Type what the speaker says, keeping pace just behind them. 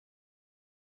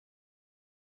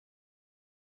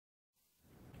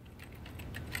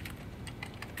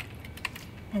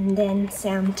And then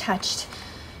Sam touched,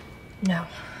 no,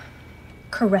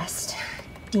 caressed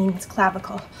Dean's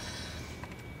clavicle.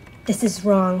 "This is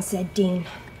wrong," said Dean.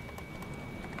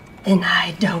 "Then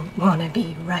I don't want to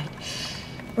be right,"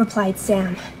 replied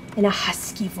Sam in a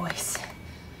husky voice.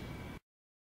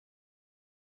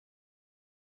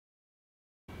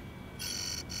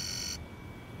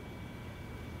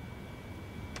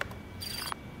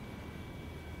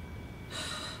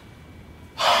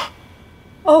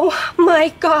 Oh my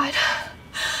God.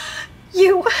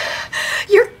 You're...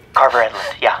 Carver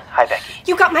Edlund. Yeah, hi Becky.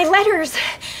 You got my letters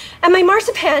and my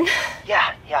marzipan.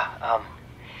 Yeah,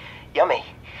 yummy.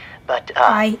 But,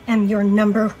 I am your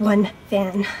 #1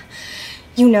 fan.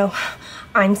 You know,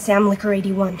 I'm Sam Liquor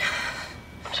 81.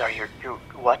 I'm sorry, you're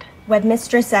what?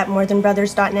 Webmistress at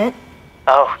morethanbrothers.net.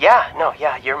 Oh,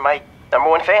 yeah, you're my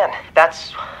 #1 fan.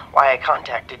 That's why I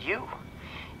contacted you.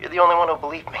 You're the only one who'll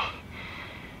believe me.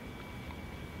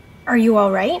 Are you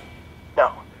all right?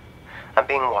 No, I'm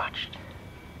being watched.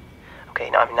 Okay,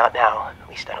 no, I mean, not now. At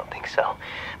least I don't think so.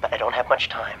 But I don't have much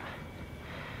time.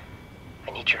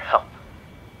 I need your help.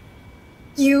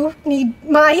 You need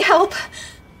my help?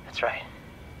 That's right.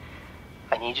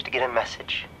 I need you to get a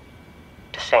message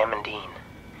to Sam and Dean.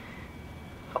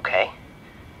 Okay?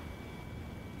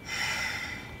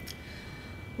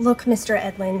 Look, Mr.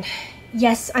 Edlund,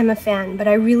 yes, I'm a fan, but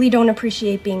I really don't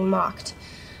appreciate being mocked.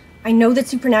 I know that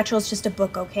Supernatural is just a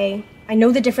book, okay? I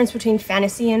know the difference between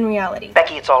fantasy and reality.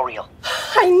 Becky, it's all real.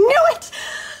 I knew it!